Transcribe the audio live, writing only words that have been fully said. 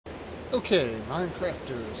Okay,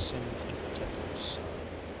 Minecrafters and Infitech2.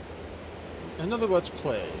 Another Let's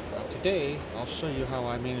Play. Now today, I'll show you how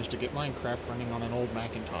I managed to get Minecraft running on an old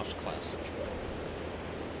Macintosh Classic.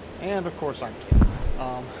 And of course I'm kidding.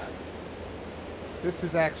 This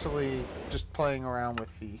is actually just playing around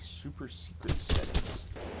with the super secret settings.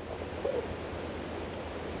 There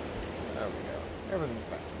we go. Everything's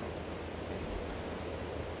back to normal.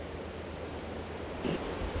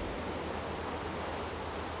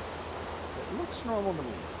 It looks normal to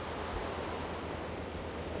me.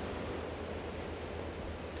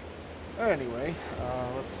 Anyway,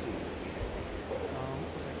 let's see.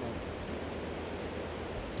 What was I going to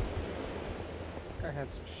do? I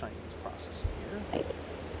had some shiny processing here.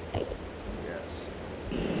 Yes.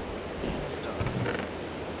 It's done.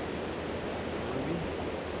 Some ruby.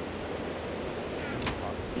 There's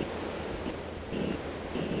lots of. See,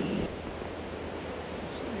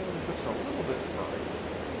 the other looks a little bit bright.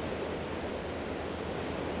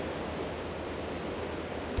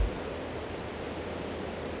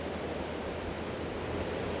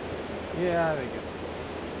 Yeah, I think it's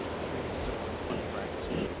still funny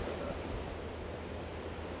practice.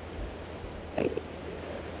 But, yeah,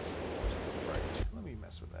 it's a little too bright. Let me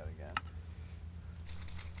mess with that again.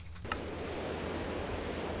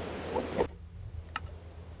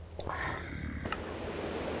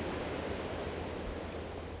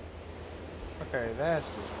 Okay, that's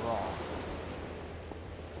just wrong.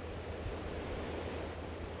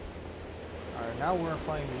 Alright, now we're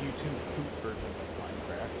playing the YouTube poop version of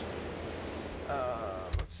Minecraft.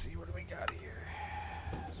 Let's see, what do we got here?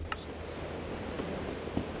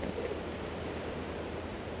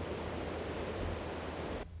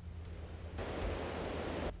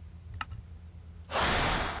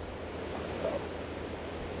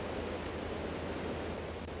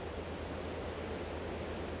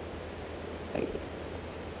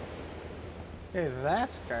 Okay,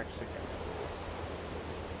 that's actually good.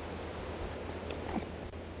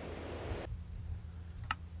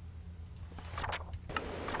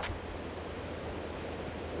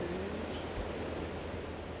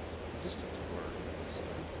 Distance blurry, so.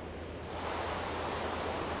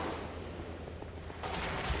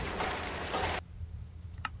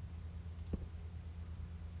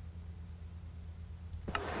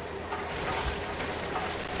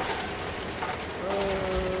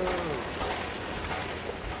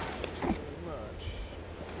 Too much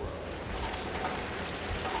drugs.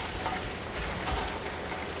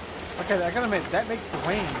 Okay, I gotta admit, that makes the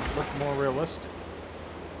rain look more realistic.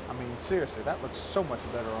 I mean, seriously, that looks so much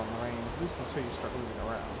better on the rain, at least until you start moving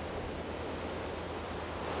around.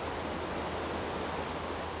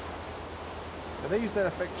 Now, they use that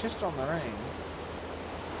effect just on the rain.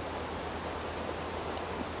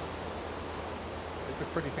 They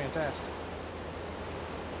look pretty fantastic.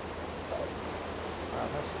 Wow,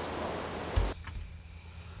 that's just fun.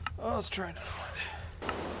 Oh, let's try another one.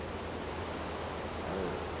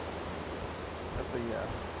 At the,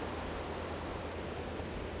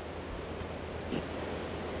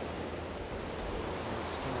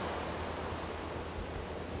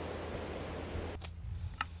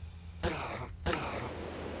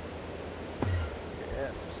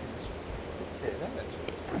 Okay, that actually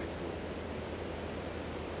looks pretty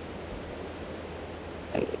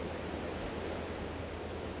cool.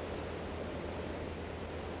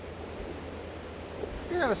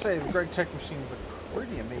 I gotta say, the Greg Tech machines look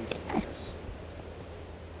pretty amazing in this.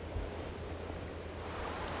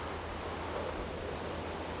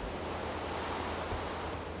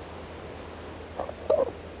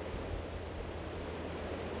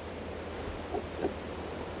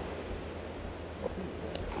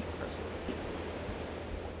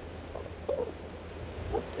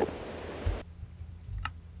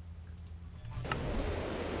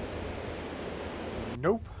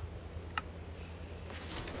 Nope.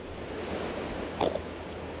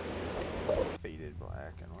 Faded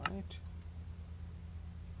black and white.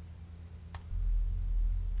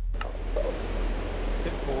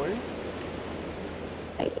 Hit boy.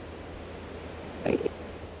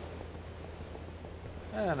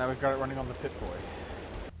 And now we've got it running on the Pit Boy.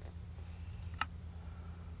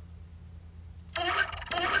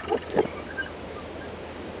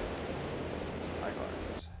 Some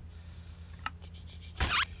eyeglasses.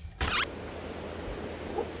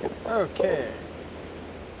 Okay.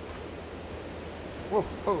 Whoa,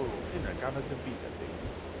 ho! Inagana de Vida, baby.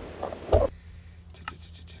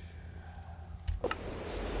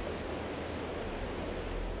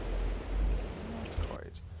 Not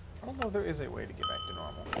quite. Although there is a way to get back to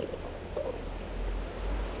normal.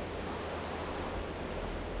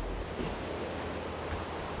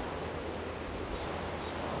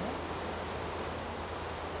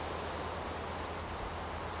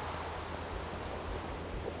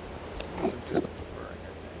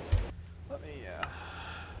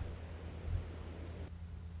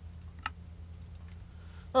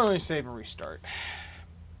 Let me save and restart.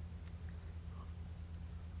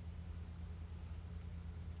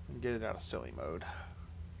 And get it out of silly mode.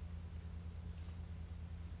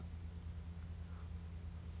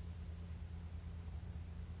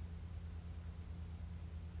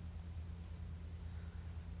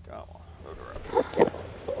 Come on, load her up.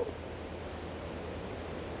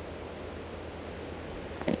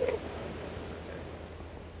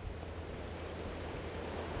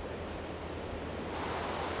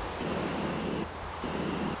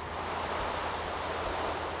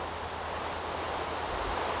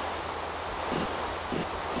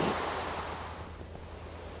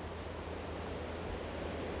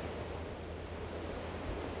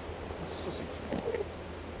 Still seems small.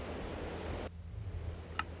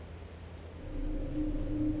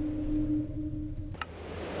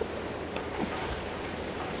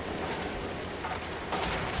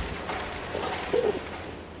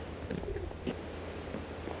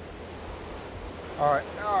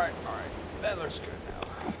 Alright. That looks good now.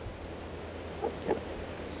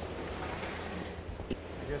 I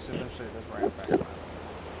guess eventually it does ramp back around.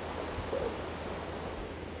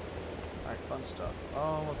 Alright, fun stuff.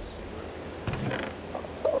 Oh, let's see.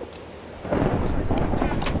 What was I going to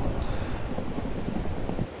build?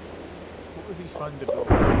 What would be fun to build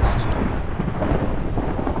next?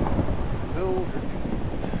 Build or do?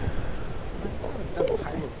 I haven't done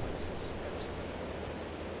pyrolysis yet.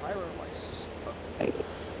 Pyrolysis oven.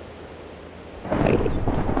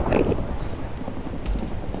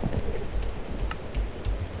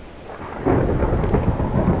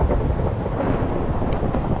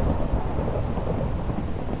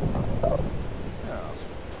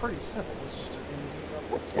 Pretty simple. It's just an NV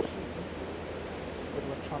application. Good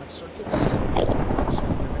electronic circuits.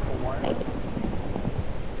 Excluding nickel wire.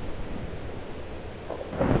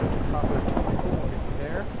 Copper to nickel will get me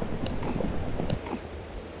there.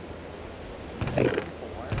 Nickel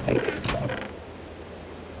wire.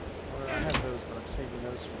 Well, I have those, but I'm saving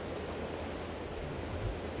those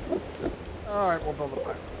for. Alright, we'll build a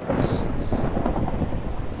pyrolysis. It's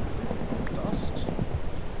dust.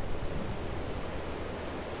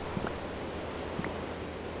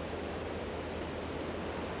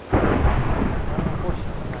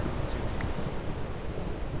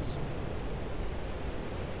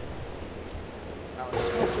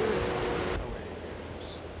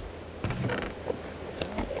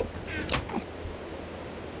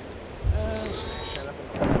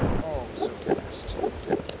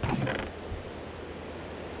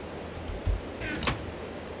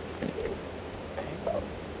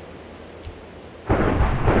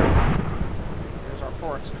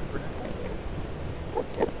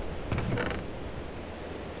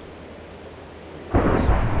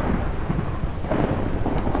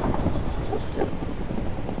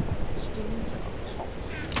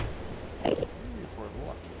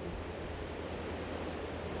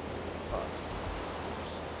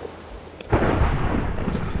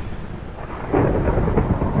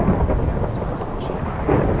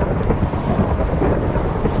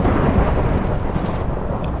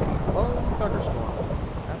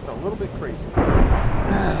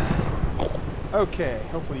 Okay,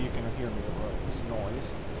 hopefully you can hear me over this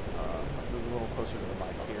noise. Move a little closer to the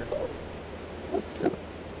mic here.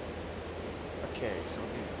 Okay, so we're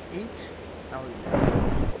getting 8 out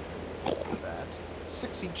of that.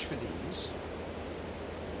 6 each for these.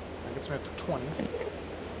 That gets me up to 20.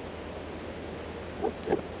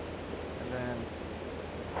 And then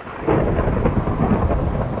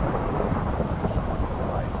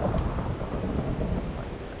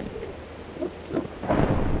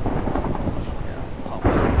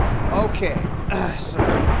okay, so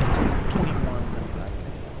let's go 21.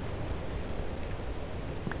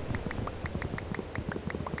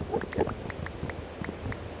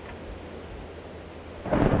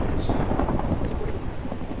 So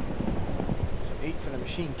 8 for the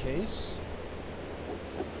machine case.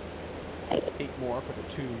 8 more for the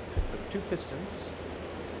two pistons.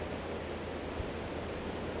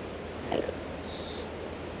 Yes.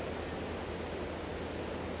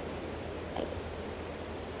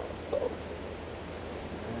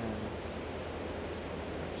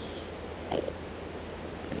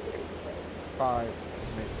 5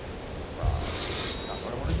 maybe. Not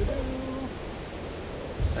what I wanted to do.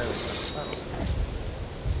 There we go.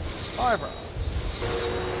 5 rods.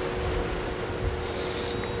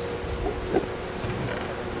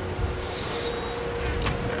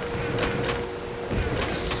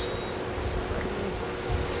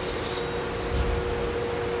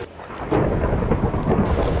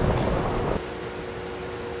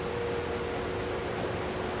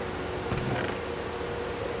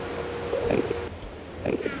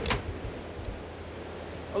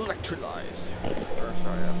 electrolyzed. Or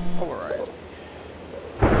sorry, polarized.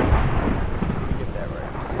 Let me get that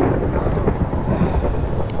right.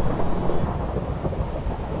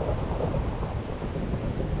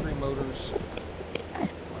 Three motors.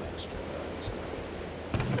 One extra.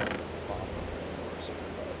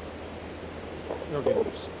 You'll get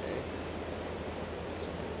used to it. So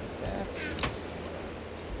that's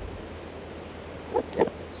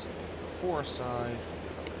let's see. Four side.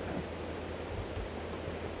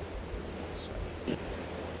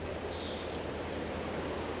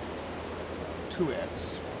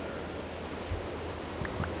 2x.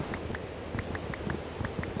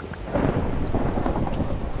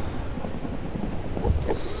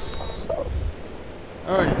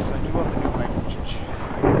 Oh yes, I do love the new height voltage.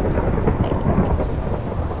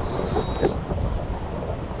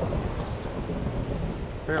 See, it just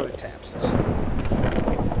barely taps it.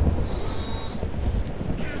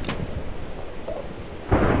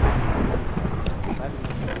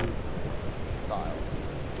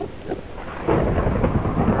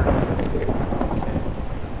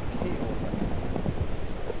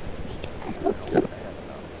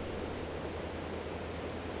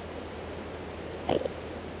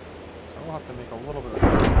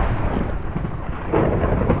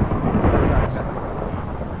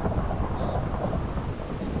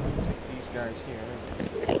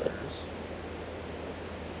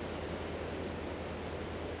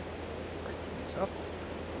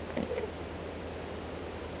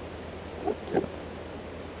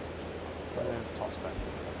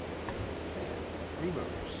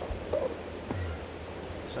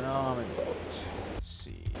 So now I'm going to let's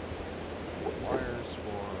see, wires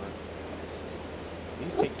for devices. So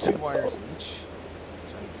these take 2 wires each.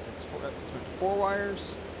 So that's 4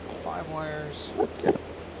 wires, 5 wires,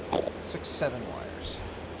 6, 7 wires.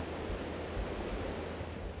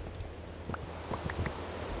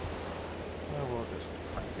 Well, we'll just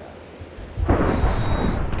crank out.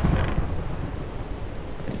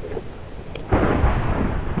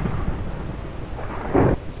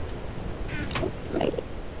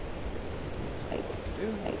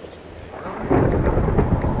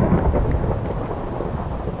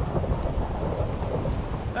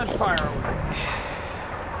 And fire away.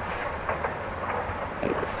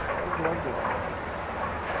 Glow, glow.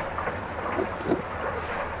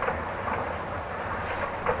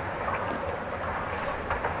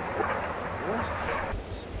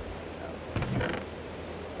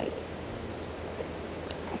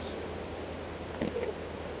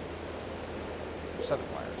 Seven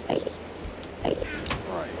wires.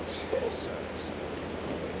 Right. So.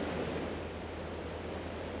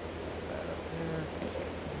 That up here.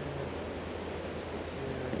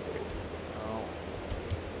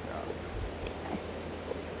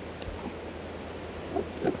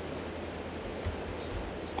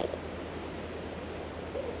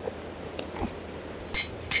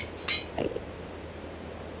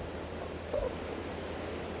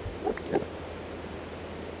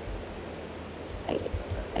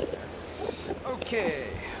 Okay,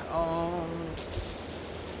 I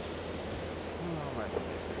have to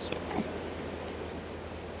make this one.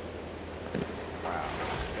 Wow.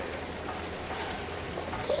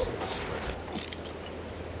 Single square.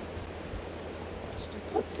 Plastic.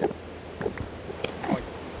 White.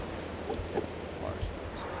 Large.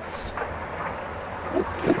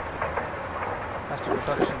 Plastic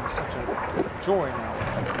reduction is such a joy now.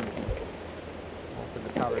 With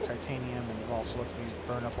the powder titanium, and it also lets me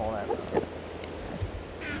burn up all that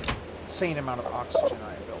insane amount of oxygen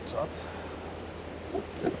I have built up.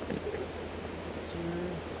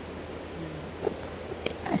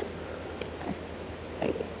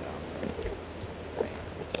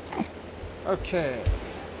 Okay.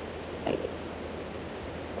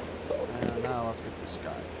 And now let's get this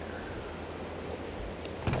guy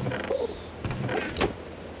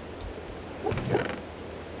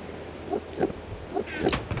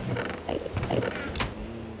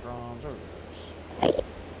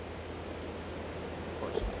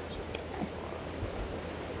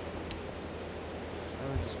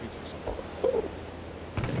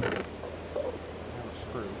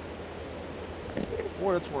For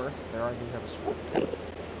what it's worth, there I do have a screw. I'm going to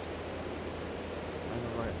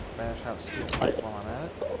go ahead and bash out steel pipe while I'm at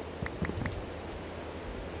it.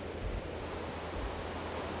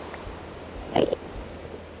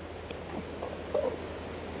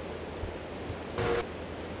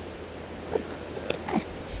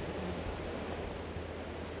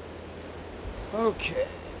 Okay.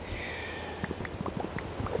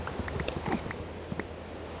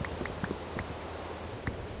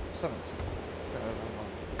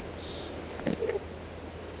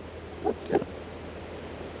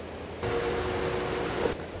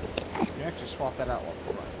 actually swap that out while it's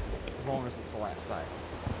running, as long as it's the last item.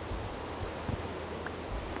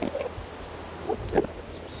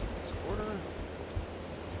 Some sequence order.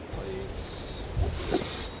 Plates.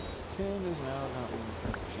 Tin is now not being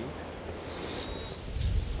very cheap.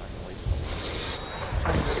 I'm not gonna waste a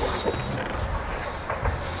tiny bit of space.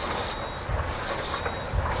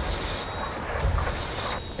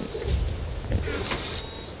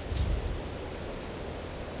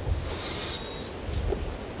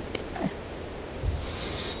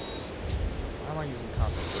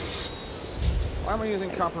 Why am I using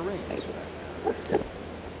copper rings for that matter?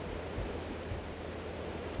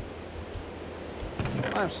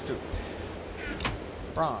 I'm stupid.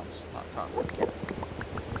 Bronze, not copper.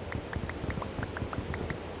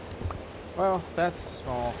 Well, that's a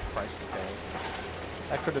small price to pay.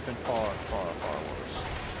 That could have been far, far, far worse.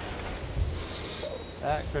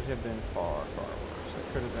 That could have been far, far worse.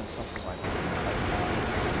 It could have been something like that.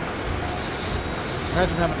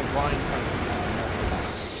 Imagine having to grind something down multiple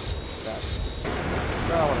times. That's...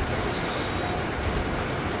 Well, what a thing.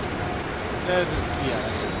 That just, yeah,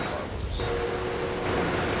 that could have been far worse.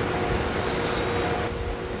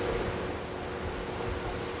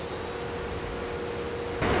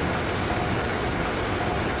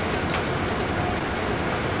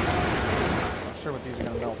 Not sure what these are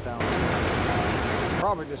going to melt down.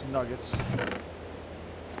 Probably just nuggets.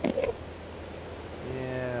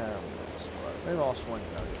 Yeah, they lost one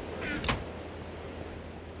nugget.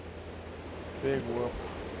 Big whoop.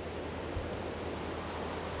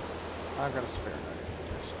 I've got a spare nugget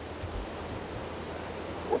here,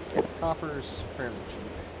 so. Copper's fairly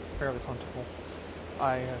cheap. It's fairly plentiful.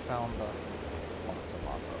 I have found lots and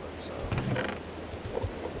lots of it, so.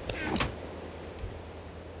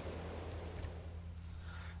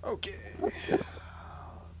 Okay.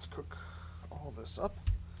 Let's cook all this up.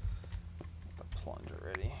 Get the plunger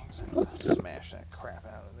ready, because I'm going to smash that crap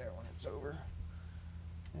out of there when it's over.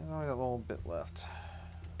 And I got a little bit left.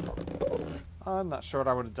 I'm not sure what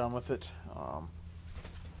I would have done with it.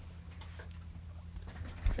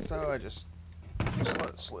 So I just let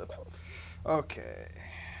it slip. Okay.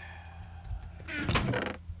 Actually,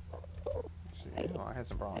 you know, I had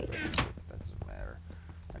some bronze rings, but that doesn't matter.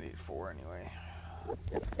 I need 4 anyway.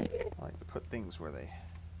 I like to put things where they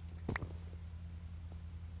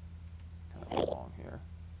kind of belong here.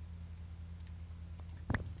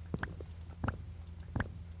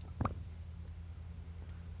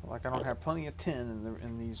 Like I don't have plenty of tin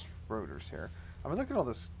in these rotors here. I mean, look at all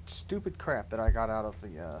this stupid crap that I got out of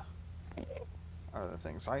the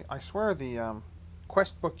things. I swear the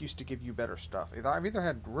quest book used to give you better stuff. I've either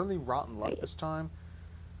had really rotten luck this time,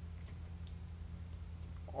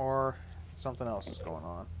 or something else is going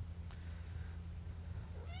on.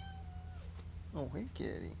 Oh, hey,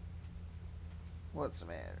 kitty. What's the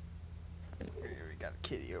matter? We got a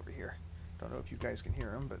kitty over here. Don't know if you guys can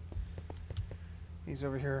hear him, but he's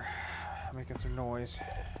over here making some noise.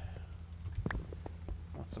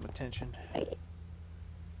 Want some attention.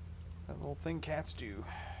 That little thing cats do.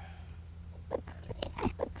 I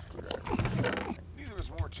knew there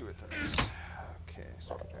was more to it than this. Okay,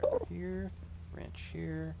 so back here, wrench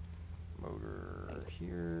here, motor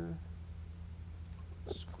here,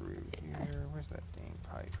 screw here. Where's that dang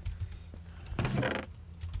pipe?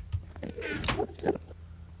 These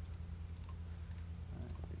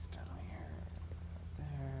down here,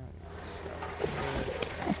 there,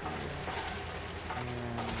 and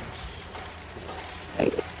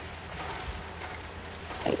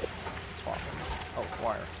swapping. Oh,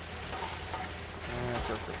 wire. And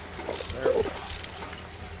perfect. There we go.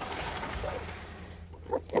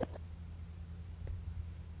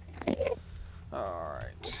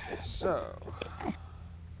 Alright, so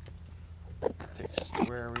takes us to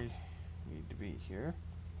where we need to be here.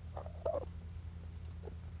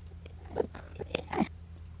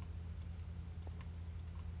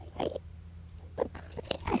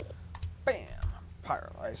 Bam!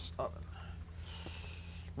 Pyrolyze oven.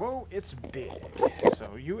 Whoa, it's big.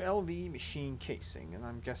 So ULV machine casing, and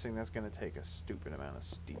I'm guessing that's going to take a stupid amount of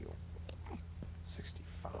steel.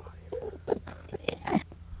 65.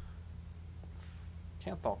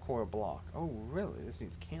 Canthal coil block. Oh, really? This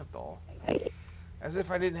needs Canthal. As if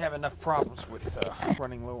I didn't have enough problems with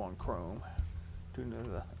running low on chrome due to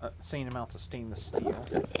the insane amounts of stainless steel.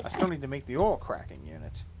 I still need to make the oil cracking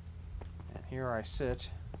unit. And here I sit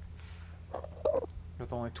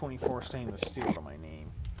with only 24 stainless steel to my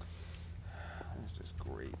name. That's just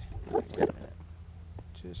great. Wait a minute.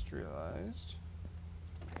 Just realized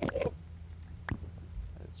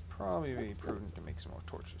it's probably very prudent to make some more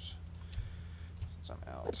torches. I'm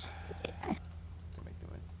out to make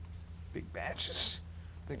them in big batches.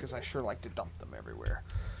 because I sure like to dump them everywhere.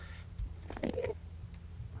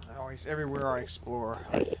 Everywhere I explore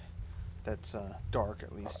that's dark,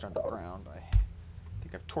 at least underground, I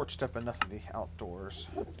think I've torched up enough of the outdoors.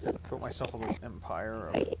 Built myself a little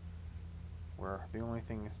empire of where the only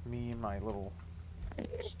thing is me and my little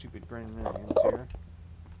stupid grin minions here.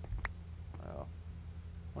 Well,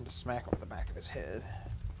 I wanted to smack him with the back of his head.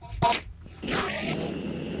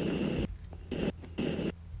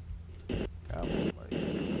 Come on,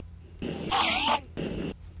 buddy.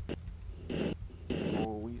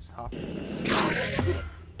 Oh, he's hopping.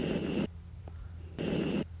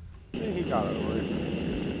 He got over it.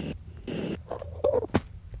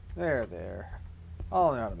 There.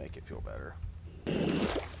 I'll know how to make it feel better.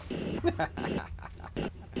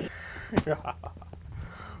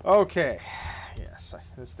 Okay. Yes,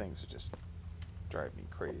 those things are just drive me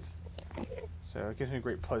crazy. So it gives me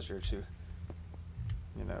great pleasure to,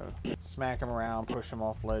 you know, smack them around, push them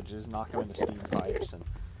off ledges, knock them into steam pipes, and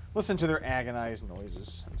listen to their agonized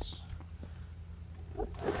noises. It's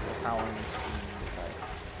howling and screaming.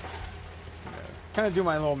 Kind of do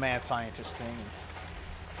my little mad scientist thing and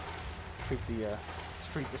treat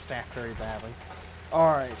the staff very badly.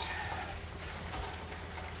 All right,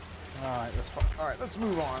 let's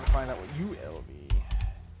move on and find out what ULV.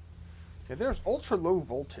 Yeah, there's ultra low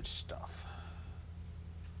voltage stuff.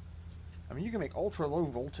 I mean, you can make ultra low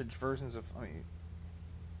voltage versions of. I mean,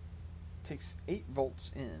 it takes 8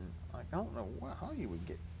 volts in. I don't know how you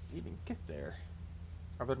would even get there,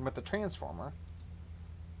 other than with the transformer.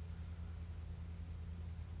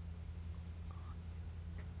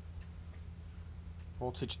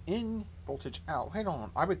 Voltage in, voltage out. Hold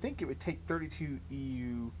on. I would think it would take 32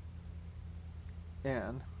 EU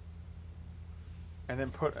in, and then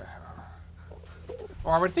put.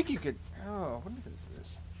 Or I would think you could. Oh, what is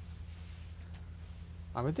this?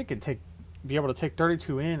 I would think it'd be able to take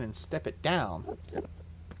 32 in and step it down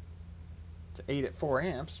to 8 at 4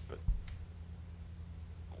 amps, but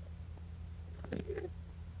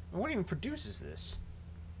what even produces this?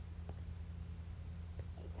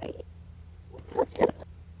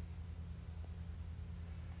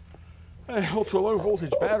 An ultra low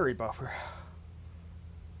voltage battery buffer.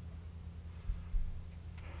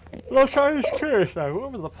 Well, I was curious though.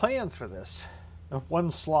 What were the plans for this?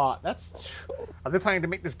 One slot. Are they planning to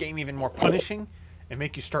make this game even more punishing and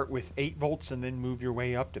make you start with 8 volts and then move your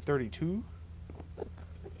way up to 32?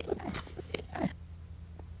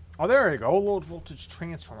 Oh, there we go. Low voltage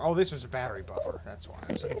transformer. Oh, this was a battery buffer. That's why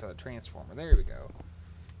I was looking for the transformer. There we go.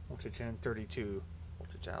 Voltage in 32.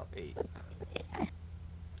 Voltage out 8.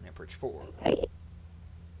 Amperage 4.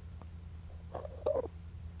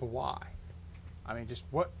 But why? I mean, just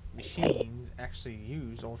what machines actually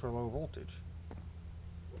use ultra low voltage?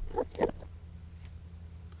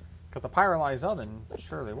 Because the pyrolyzed oven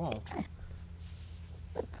surely won't.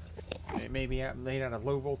 It may be made out of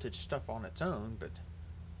low voltage stuff on its own, but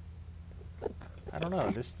I don't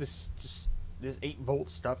know. This 8 volt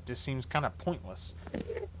stuff just seems kind of pointless.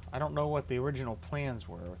 I don't know what the original plans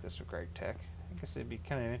were with this with Greg Tech. I guess it'd be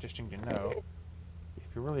kind of interesting to know.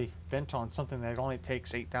 If you're really bent on something that only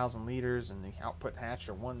takes 8,000 liters and the output hatch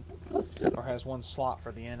or has one slot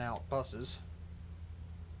for the in-out buses,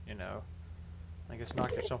 you know, I guess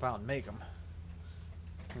knock yourself out and make them.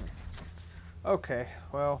 Okay,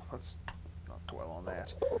 well, let's not dwell on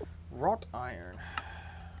that. Wrought iron.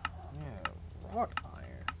 Yeah, wrought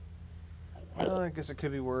iron. Well, I guess it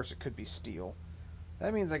could be worse. It could be steel.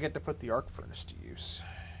 That means I get to put the arc furnace to use.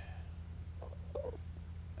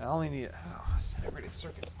 I only need a separated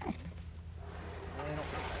circuit. I don't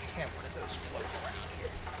think I have one of those floating around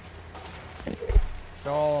here.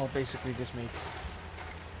 So I'll basically just make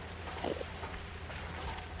them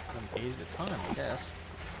 8 at a time, I guess.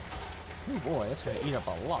 Oh boy, that's going to eat up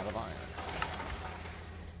a lot of iron.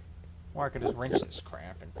 Or I could just wrench this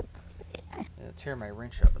crap and tear my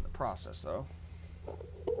wrench up in the process, though.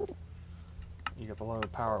 Eat up a lot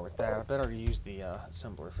of power with that. I better use the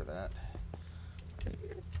assembler for that.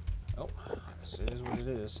 Oh, this is what it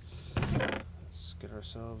is. Let's get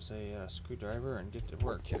ourselves a screwdriver and get to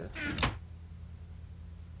work here.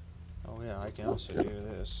 Oh yeah, I can also do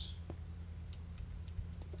this.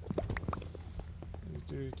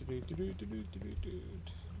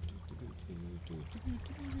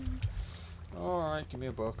 Alright, give me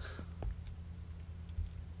a book.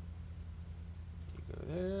 You go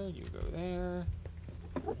there, you go there.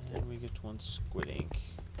 And we get one squid ink.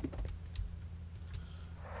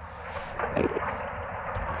 There it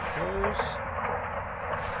goes.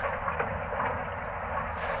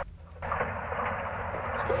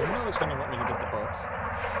 So I know it's going to want me to get the book.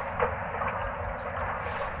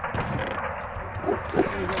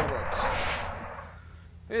 There we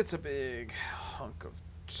It's a big hunk of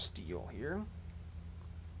steel here.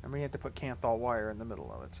 And we have to put Kanthal wire in the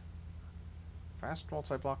middle of it. Fast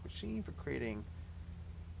multi-block machine for creating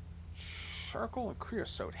charcoal and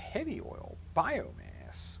creosote heavy oil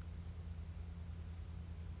biomass.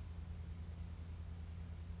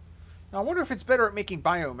 Now I wonder if it's better at making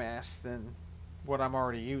biomass than what I'm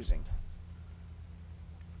already using.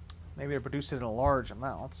 Maybe to produce it in large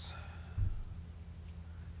amounts.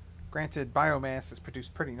 Granted, biomass is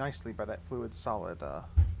produced pretty nicely by that fluid solid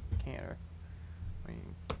canner. I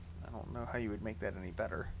mean, I don't know how you would make that any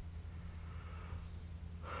better.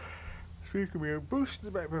 So can be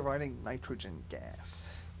boosted by providing nitrogen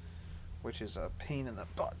gas, which is a pain in the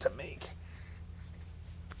butt to make.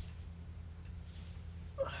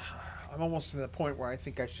 I'm almost to the point where I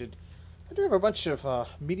think I do have a bunch of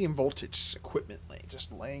medium voltage equipment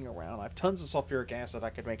just laying around. I have tons of sulfuric acid I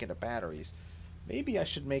could make into batteries. Maybe I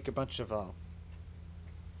should make a bunch of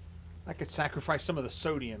I could sacrifice some of the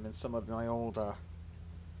sodium in some of my old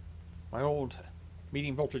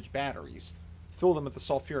medium voltage batteries, fill them with the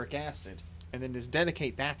sulfuric acid, and then just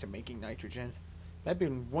dedicate that to making nitrogen. That'd be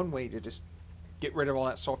one way to just get rid of all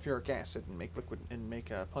that sulfuric acid and make liquid and make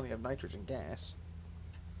plenty of nitrogen gas.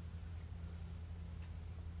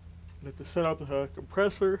 Have to set up a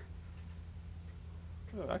compressor.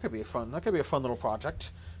 Oh, that could be a fun. That could be a fun little project.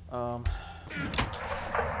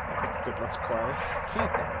 Good, let's play.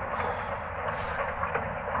 Can't they?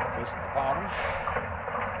 Goes at the bottom.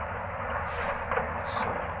 Let's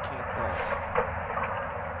see. Can't they?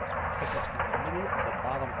 Let's put it in the middle of the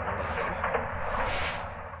bottom layer.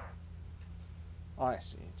 Oh, I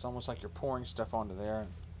see. It's almost like you're pouring stuff onto there,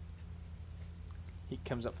 and heat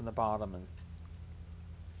comes up from the bottom and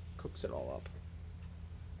cooks it all up.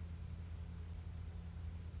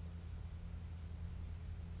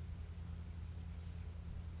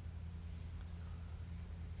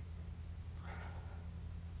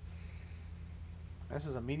 This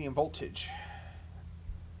is a medium voltage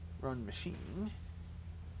run machine.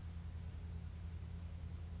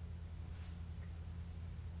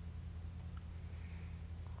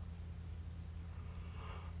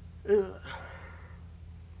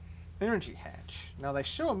 Energy hatch. Now they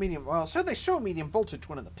show a medium, well, so they show a medium voltage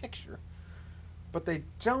one in the picture, but they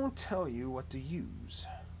don't tell you what to use.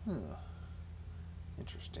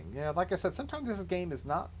 Interesting. Yeah, like I said, sometimes this game is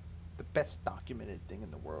not the best documented thing in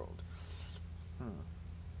the world.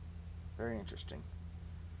 Very interesting.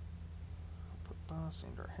 Put bus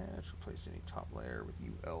and or hatch. Replace any top layer with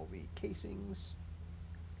ULV casings.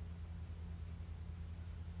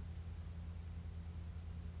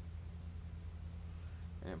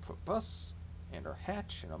 And put bus and or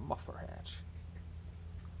hatch and a muffler hatch.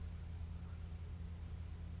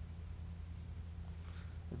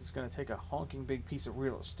 This is going to take a honking big piece of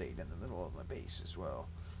real estate in the middle of my base as well.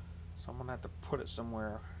 So I'm going to have to put it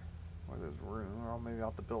somewhere where there's room, or maybe I'll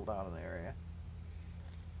have to build out an area.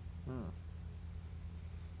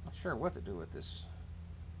 Not sure what to do with this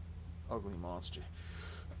ugly monster.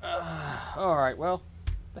 Alright, well,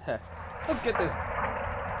 the heck. Let's get this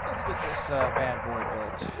bad boy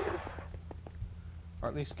built. Or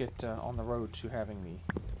at least get on the road to having the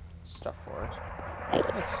stuff for it.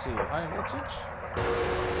 Let's see, high voltage.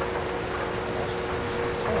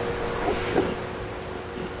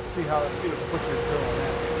 Let's see what the butcher's doing on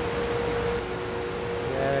that.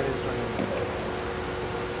 Yeah, it is running into things.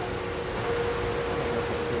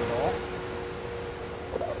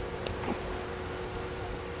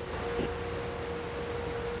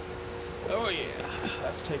 Oh yeah,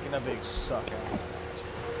 that's taking a big suck out of that.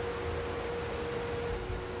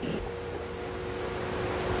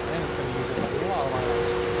 And it's going to use up a lot of my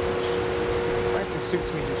oxygen, which frankly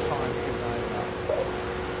suits me just fine because I'm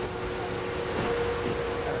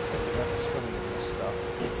kind of sick of swimming in this stuff.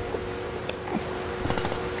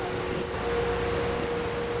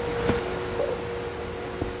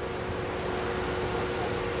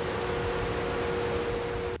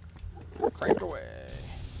 Crank away.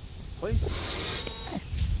 Plates.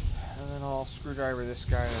 And then I'll screwdriver this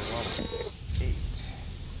guy at level 8.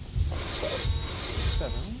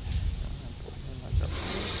 7.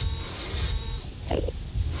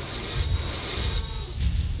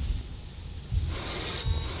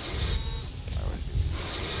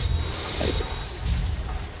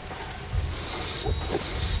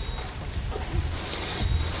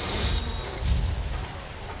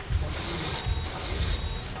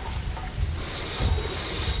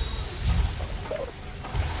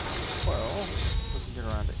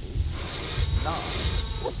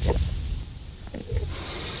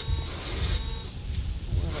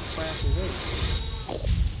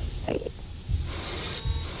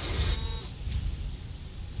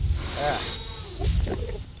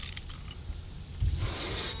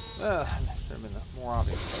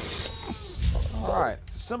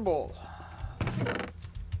 Assemble!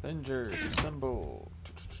 Avengers, assemble!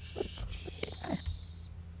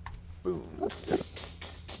 Boom.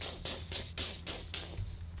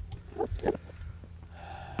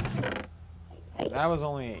 That was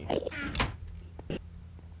only 8.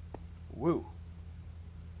 Woo.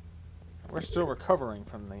 We're still recovering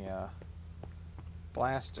from the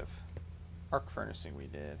blast of arc furnacing we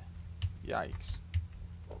did. Yikes.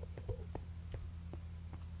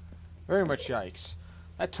 Very much yikes.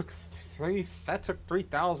 That took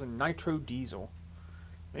 3,000 nitro diesel,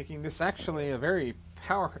 making this actually a very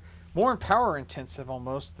more power intensive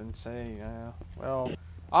almost than say, well,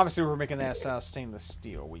 obviously we're making that out of stainless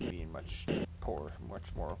steel. We'd be in much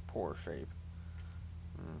more poor shape.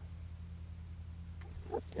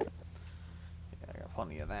 Yeah, I got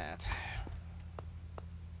plenty of that.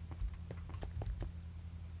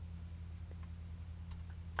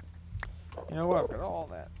 You know what? I've got all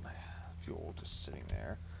that fuel just sitting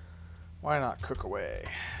there. Why not cook away?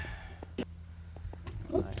 I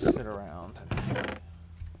sit around.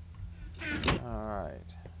 Alright.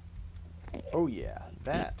 Oh yeah,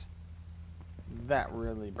 that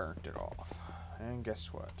really burnt it off. And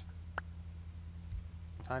guess what?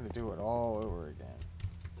 Time to do it all over again.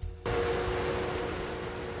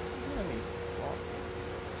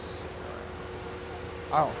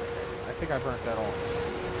 I don't think I did. I think I burnt that all in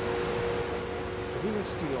steel. But even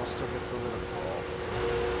steel still gets a little cold.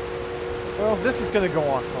 Well, this is going to go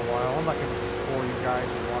on for a while. I'm not going to bore you guys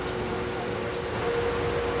with watching the rest of this.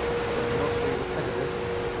 It's going to be mostly repetitive.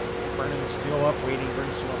 Burning the steel up, waiting,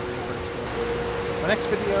 burning steel up, waiting, burning steel up, waiting. The next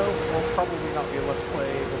video will probably not be a Let's Play.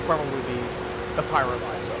 It will probably be the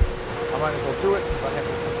Pyrolyzer. I might as well do it since I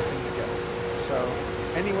haven't put the thing together. So,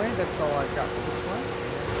 anyway, that's all I've got for this one.